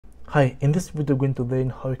Hi, in this video we're going to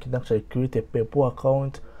learn how you can actually create a PayPal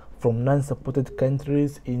account from non-supported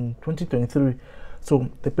countries in 2023. So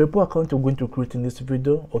the PayPal account we're going to create in this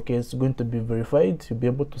video, okay, it's going to be verified. You'll be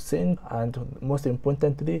able to send, and most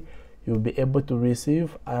importantly, you'll be able to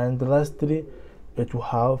receive, and lastly, it will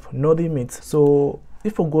have no limits. So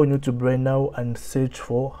if you go on YouTube right now and search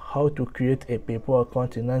for how to create a PayPal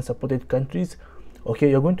account in non-supported countries,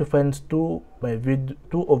 okay, you're going to find two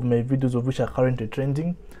of my videos of which are currently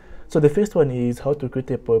trending. So the first one is how to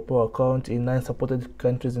create a PayPal account in non-supported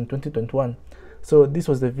countries in 2021. So this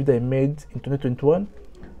was the video I made in 2021.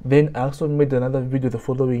 Then I also made another video the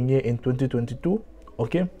following year in 2022.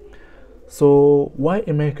 Okay. So why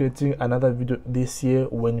am I creating another video this year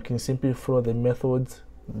when you can simply follow the methods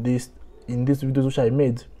in these videos which I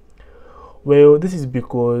made? Well, this is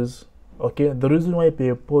because, okay, the reason why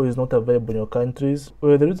PayPal is not available in your countries,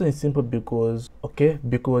 well, the reason is simple because, okay,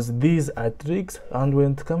 because these are tricks, and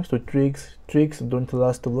when it comes to tricks don't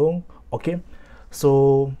last long. Okay,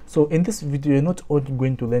 so in this video you're not only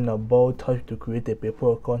going to learn about how to create a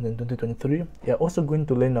PayPal account in 2023, you're also going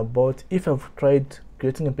to learn about if you've tried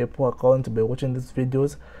creating a PayPal account by watching these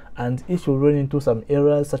videos, and if you run into some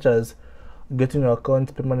errors such as getting your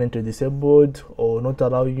account permanently disabled, or not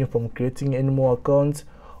allowing you from creating any more accounts,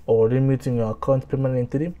 or limiting your account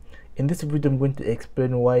permanently. In this video I'm going to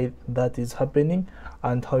explain why that is happening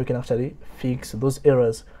and how you can actually fix those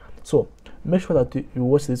errors. So make sure that you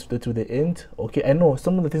watch this video to the end. Okay, I know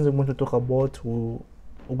some of the things I'm going to talk about we're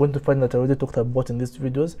going to find that I already talked about in these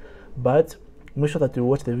videos, but make sure that you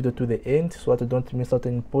watch the video to the end so that you don't miss out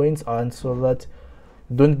any points, and so that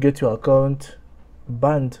you don't get your account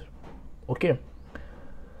banned. Okay,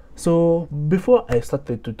 so before I start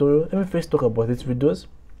the tutorial, let me first talk about these videos.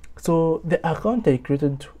 So the account I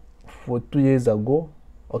created for 2 years ago,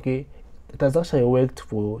 okay, it has actually worked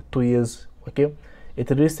for 2 years. Okay,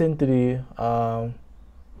 it recently got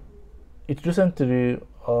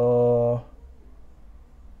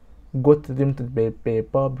limited by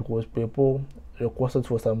PayPal because PayPal requested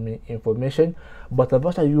for some information, but I've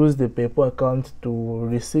actually used the PayPal account to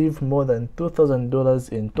receive more than $2,000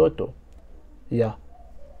 in total, yeah,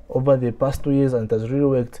 over the past 2 years, and it has really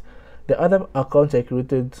worked. The other account I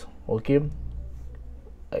created, okay,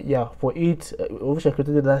 yeah, for it, which I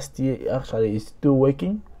created last year, actually is still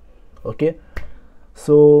working. Okay,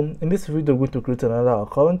 so in this video we're going to create another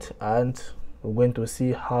account, and we're going to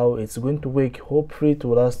see how it's going to work. Hopefully it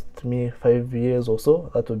will last me 5 years or so.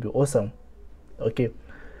 That would be awesome. Okay,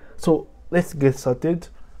 so let's get started.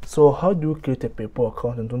 So how do you create a PayPal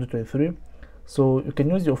account in 2023? So you can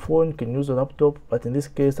use your phone, you can use a laptop, but in this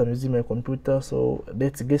case I'm using my computer. So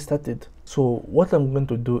let's get started. So what I'm going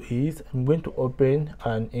to do is I'm going to open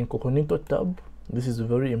an incognito tab. This is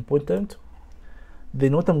very important.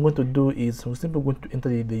 Then what I'm going to do is I'm simply going to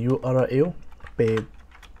enter the URL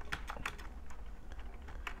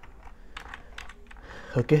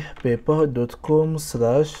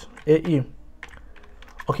paypal.com/AE.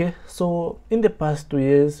 okay, so in the past 2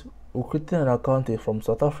 years we created an account from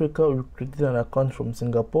South Africa, we created an account from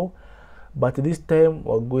Singapore, but this time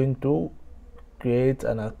we're going to create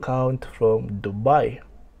an account from Dubai.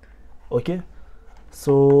 Okay,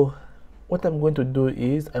 so what I'm going to do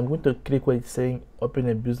is I'm going to click where it's saying open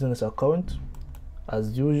a business account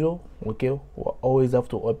as usual. Okay, we always have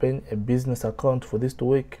to open a business account for this to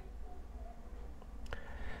work.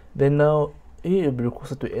 Then now here you'll be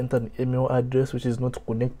requested to enter an email address which is not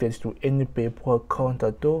connected to any PayPal account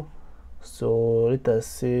at all. So let us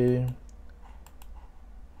say,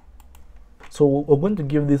 so we're going to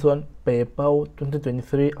give this one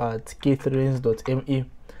PayPal2023@catherines.me.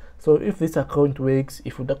 So if this account works,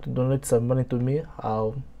 if you'd like to donate some money to me,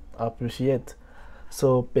 I'll appreciate.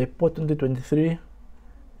 So PayPal2023,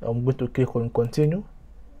 I'm going to click on continue.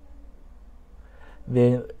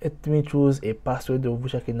 Then let me choose a password of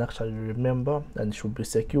which I can actually remember and should be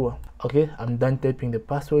secure. Okay, I'm done typing the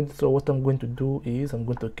password. So what I'm going to do is I'm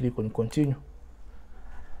going to click on continue.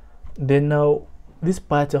 Then now this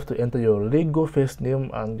part you have to enter your legal first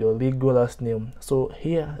name and your legal last name. So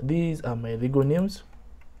here these are my legal names.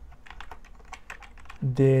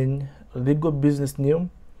 Then legal business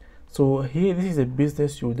name. So here this is a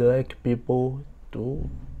business you would like people to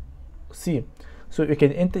see. So you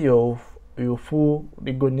can enter your full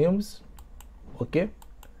legal names. Okay,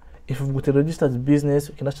 if you've got a registered business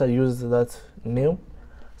you can actually use that name.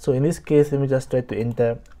 So in this case let me just try to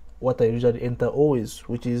enter what I usually enter always,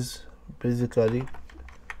 which is basically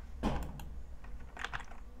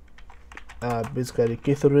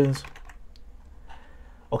Catherine's.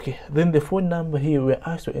 Okay, then the phone number here, we're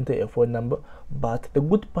asked to enter a phone number, but the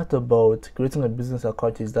good part about creating a business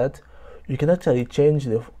account is that you can actually change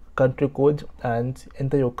the country code and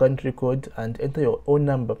enter your country code and enter your own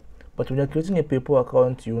number. But when you're creating a PayPal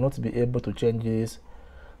account, you will not be able to change this.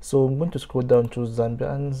 So I'm going to scroll down to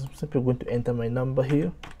Zambia and simply going to enter my number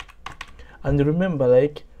here. And remember,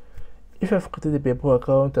 like, if I've created a PayPal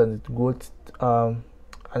account and it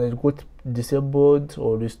got disabled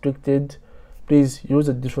or restricted, please use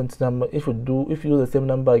a different number. If you use the same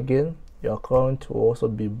number again, your account will also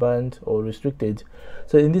be banned or restricted.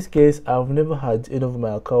 So in this case, I've never had any of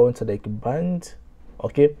my accounts like banned.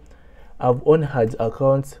 Okay, I've only had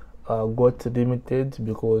accounts got limited,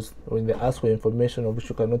 because when they ask for information of which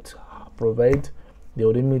you cannot provide, they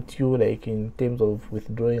will limit you, like in terms of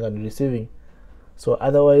withdrawing and receiving. So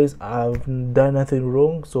otherwise, I've done nothing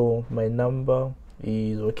wrong, so my number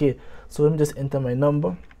is okay. So let me just enter my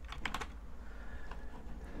number.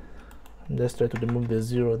 Let's try to remove the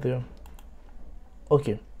 0 there.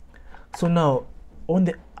 Okay, so now on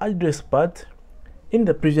the address part, in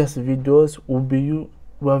the previous videos we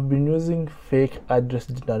have been using fake address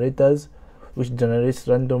generators, which generates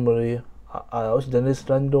random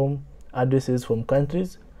addresses from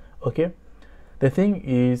countries. Okay, the thing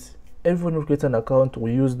is, everyone who creates an account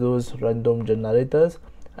will use those random generators,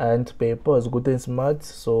 and PayPal has gotten smart,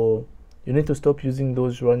 so you need to stop using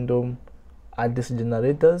those random address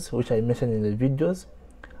generators which I mentioned in the videos,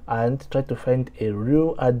 and try to find a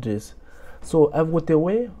real address. So I've got a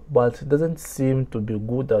way, but it doesn't seem to be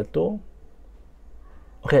good at all.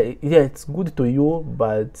 Okay, yeah, it's good to you,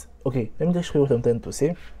 but okay, let me just show you what I'm trying to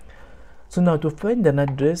say. So now, to find an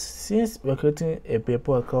address, since we're creating a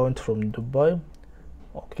PayPal account from Dubai,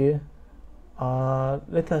 okay,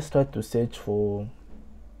 let us try to search for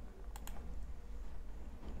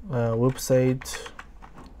website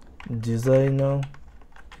designer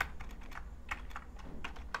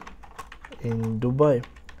in Dubai.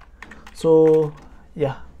 So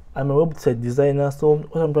yeah, I'm a website designer, so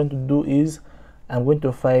what I'm trying to do is I'm going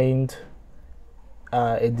to find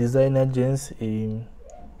a design agency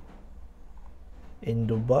in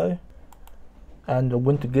Dubai, and we're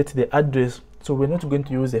going to get the address. So we're not going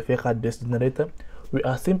to use a fake address generator, we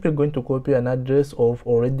are simply going to copy an address of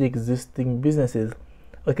already existing businesses.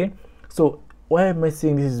 Okay, so why am I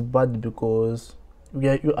saying this is bad? Because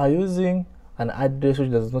you are using an address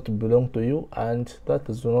which does not belong to you, and that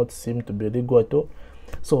does not seem to be legal at all.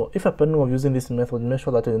 So if you're planning on using this method, make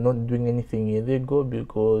sure that you're not doing anything illegal,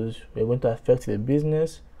 because we're going to affect the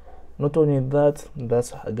business. Not only that,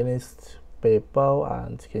 that's against PayPal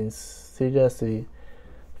and can seriously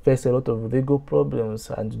face a lot of legal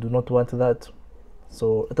problems, and do not want that.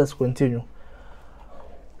 So let us continue.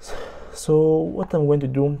 So what I'm going to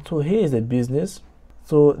do, so here is the business.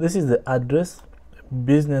 So this is the address,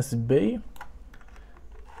 Business Bay.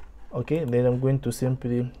 Okay, then I'm going to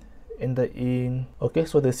simply enter in. Okay,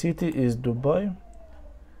 so the city is Dubai.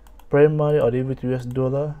 Primary, or leave it US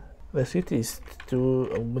dollar. The city is still,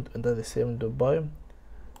 I'm going to enter the same Dubai.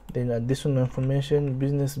 Then additional information,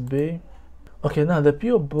 Business Bay. Okay, now the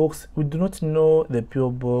PO box, we do not know the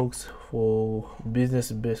PO box for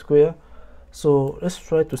Business Bay Square. So let's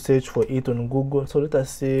try to search for it on Google. So let us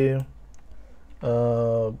say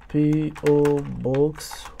PO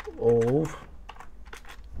box of.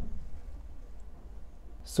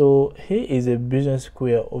 So here is a business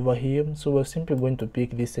square over here. So we're simply going to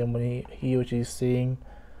pick this same one here, which is saying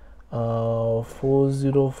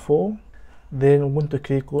 404. Then we're going to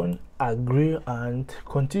click on agree and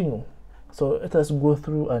continue. So let us go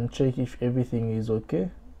through and check if everything is okay.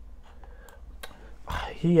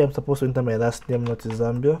 Here I'm supposed to enter my last name, not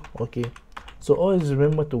Zambia. Okay, so always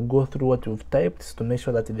remember to go through what you've typed to make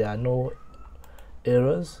sure that there are no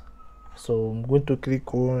errors. So I'm going to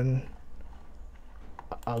click on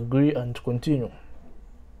agree and continue.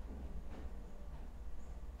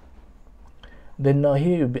 Then now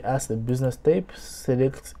here you'll be asked the business type,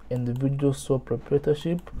 select individual sole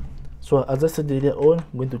proprietorship. So as I said earlier on,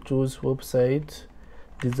 I'm going to choose website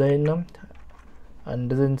designer, and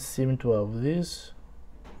doesn't seem to have this.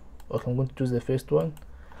 Okay, I'm going to choose the first one.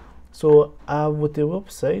 So I have got a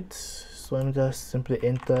website, so I'm just simply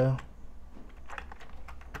enter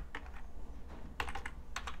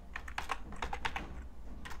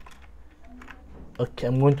okay,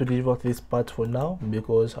 I'm going to leave out this part for now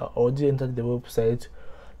because I already entered the website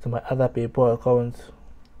to my other PayPal account.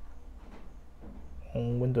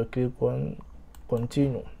 I'm going to click on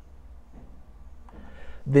continue.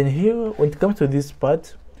 Then here, when it comes to this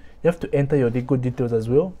part, you have to enter your legal details as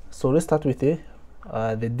well. So let's start with the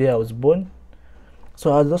day I was born.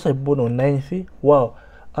 So I was also born on 9th. Wow,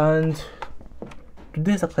 and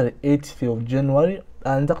today is actually 8th of January,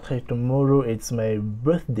 and actually tomorrow it's my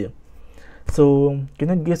birthday. So can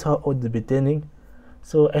you guess how old I'll be turning?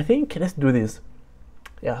 So I think let's do this.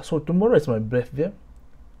 Yeah, so tomorrow is my birthday.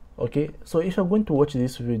 Okay, so if you're going to watch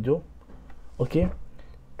this video, okay,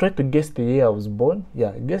 try to guess the year I was born.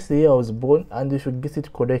 Yeah, guess the year I was born, and if you guess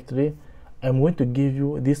it correctly, I'm going to give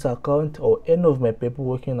you this account or any of my people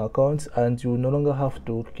working accounts, and you no longer have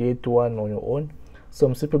to create one on your own. So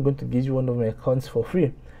I'm simply going to give you one of my accounts for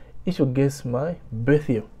free if you guess my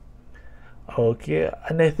birthday. Okay,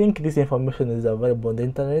 and I think this information is available on the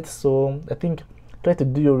internet, so I think try to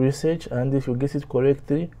do your research, and if you guess it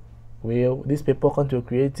correctly, well, this paper account you're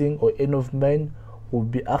creating or any of mine will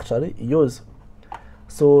be actually yours.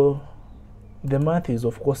 So the month is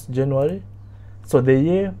of course January. So the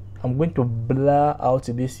year, I'm going to blur out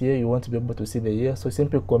this year. You want to be able to see the year, so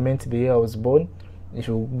simply comment the year I was born. If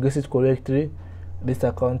you guess it correctly, this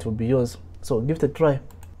account will be yours. So give it a try.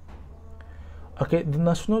 Okay, the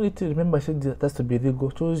nationality, remember I said that has to be legal.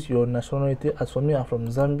 Choose your nationality. As for me, I'm from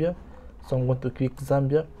Zambia, so I'm going to click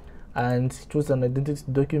Zambia and choose an identity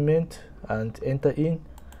document and enter in.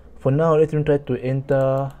 For now, let me try to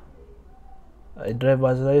enter a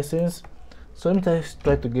driver's license. So let me just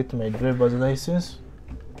try to get my driver's license.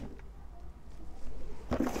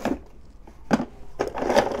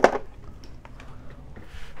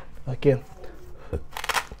 Okay.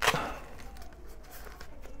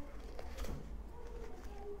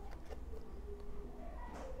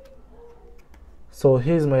 So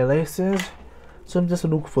here's my license. So I'm just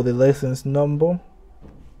look for the license number,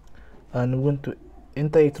 and I'm going to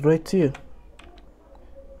enter it right here.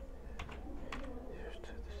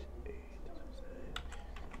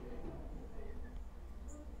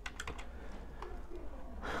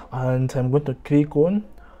 And I'm going to click on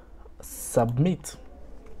submit.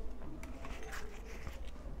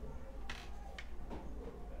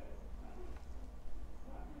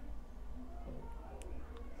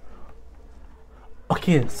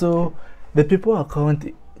 Okay, so the people account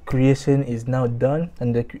creation is now done,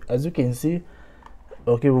 and as you can see,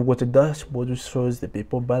 okay, we've got a dashboard which shows the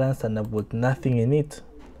people balance, and I've got nothing in it,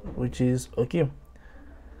 which is okay.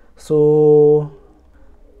 So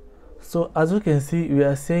as you can see, we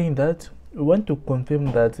are saying that we want to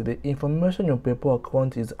confirm that the information on your PayPal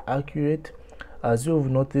account is accurate, as you've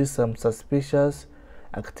noticed some suspicious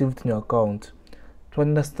activity in your account. To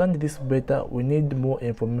understand this better, we need more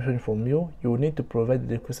information from you. You will need to provide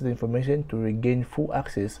the requested information to regain full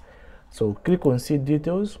access. So click on see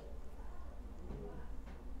details.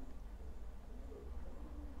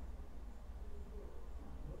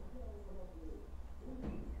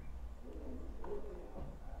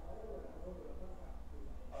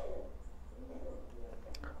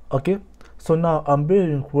 Okay, so now I'm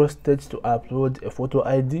being requested to upload a photo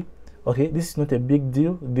ID. Okay, this is not a big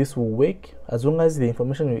deal. This will work as long as the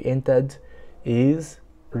information you entered is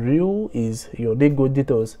real, is your legal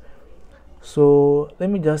details. So let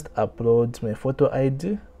me just upload my photo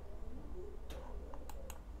ID.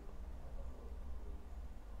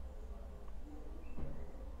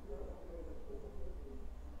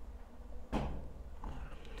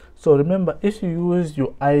 So remember, if you use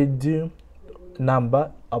your ID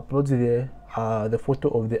number, upload the photo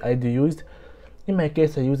of the ID used. In my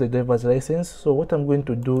case, I use a driver's license. So what I'm going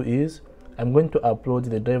to do is I'm going to upload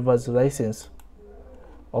the driver's license.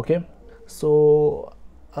 Okay, so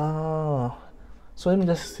let me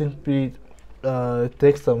just simply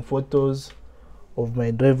take some photos of my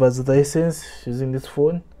driver's license using this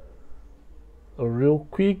phone real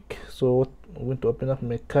quick. So I'm going to open up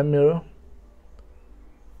my camera.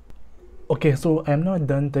 Okay, so I'm now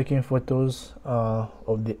done taking photos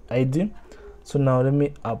of the ID. So now let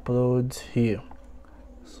me upload here.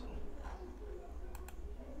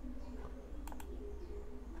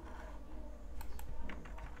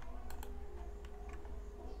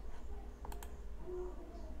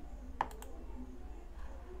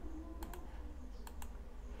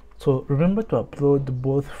 So remember to upload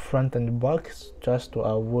both front and back, just to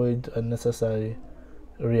avoid unnecessary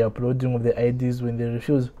re-uploading of the IDs when they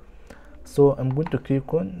refuse. So I'm going to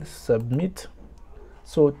click on submit.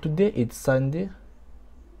 So today it's Sunday,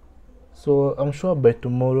 so I'm sure by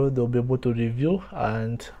tomorrow they'll be able to review,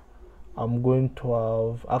 and I'm going to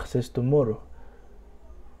have access tomorrow.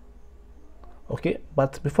 Okay,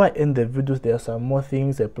 but before I end the video, there are some more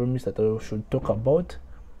things I promised that I should talk about,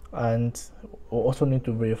 and we also need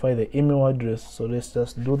to verify the email address. So let's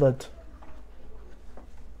just do that.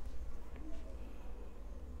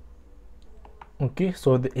 Okay,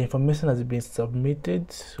 so the information has been submitted.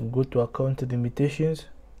 Go to account limitations.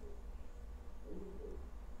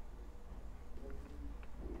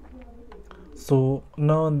 So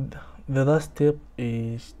now the last step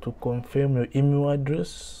is to confirm your email address.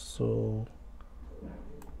 So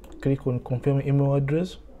click on confirm email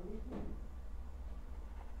address.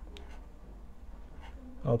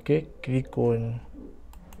 Okay, click on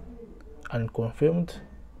unconfirmed,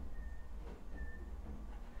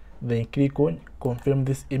 then click on confirm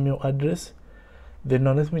this email address. Then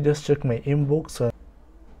now let me just check my inbox.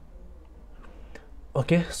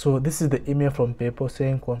 Okay, so this is the email from PayPal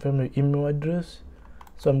saying confirm your email address.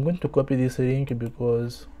 So I'm going to copy this link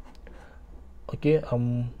because okay,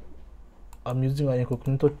 I'm using an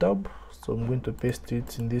incognito tab, so I'm going to paste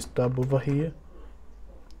it in this tab over here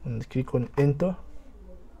and click on enter.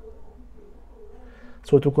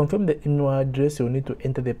 So to confirm the email address, you'll need to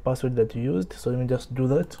enter the password that you used. So let me just do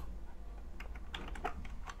that.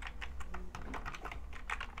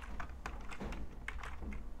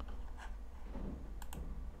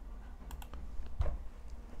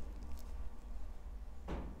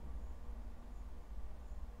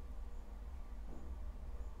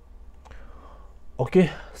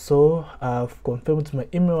 Okay, so I've confirmed my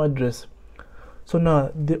email address. So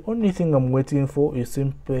now the only thing I'm waiting for is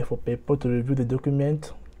simply for PayPal to review the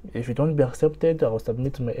document. If it won't be accepted, I'll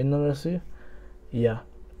submit my NRC. Yeah,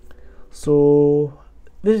 so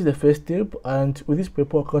this is the first step, and with this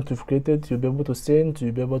PayPal account you've created, you'll be able to send,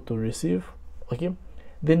 you'll be able to receive. Okay,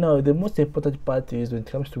 then now the most important part is when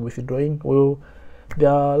it comes to withdrawing. Well, there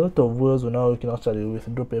are a lot of ways on how you can actually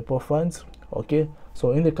withdraw PayPal funds. Okay,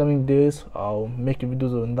 so in the coming days I'll make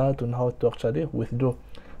videos on that, on how to actually withdraw.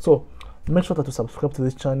 So make sure that you subscribe to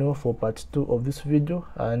this channel for part 2 of this video,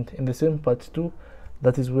 and in the same part 2,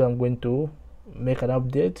 that is where I'm going to make an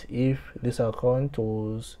update if this account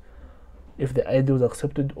was, if the ID was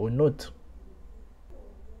accepted or not.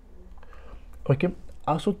 Okay,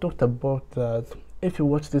 I also talked about that if you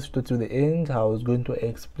watch this video to the end, I was going to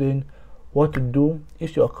explain what to do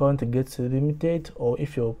if your account gets limited, or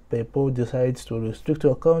if your PayPal decides to restrict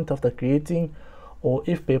your account after creating, or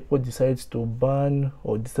if PayPal decides to ban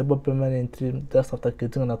or disable permanently just after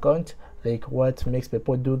creating an account. Like what makes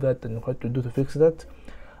PayPal do that and what to do to fix that.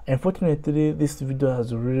 Unfortunately, this video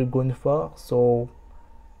has really gone far, so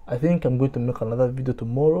I think I'm going to make another video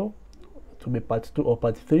tomorrow to be part 2 or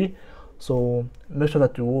part 3. So make sure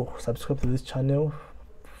that you subscribe to this channel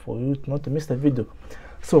for you not to miss the video.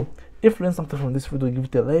 So if you learned something from this video, give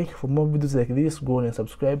it a like. For more videos like this, go on and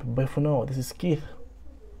subscribe. Bye for now. This is Keith.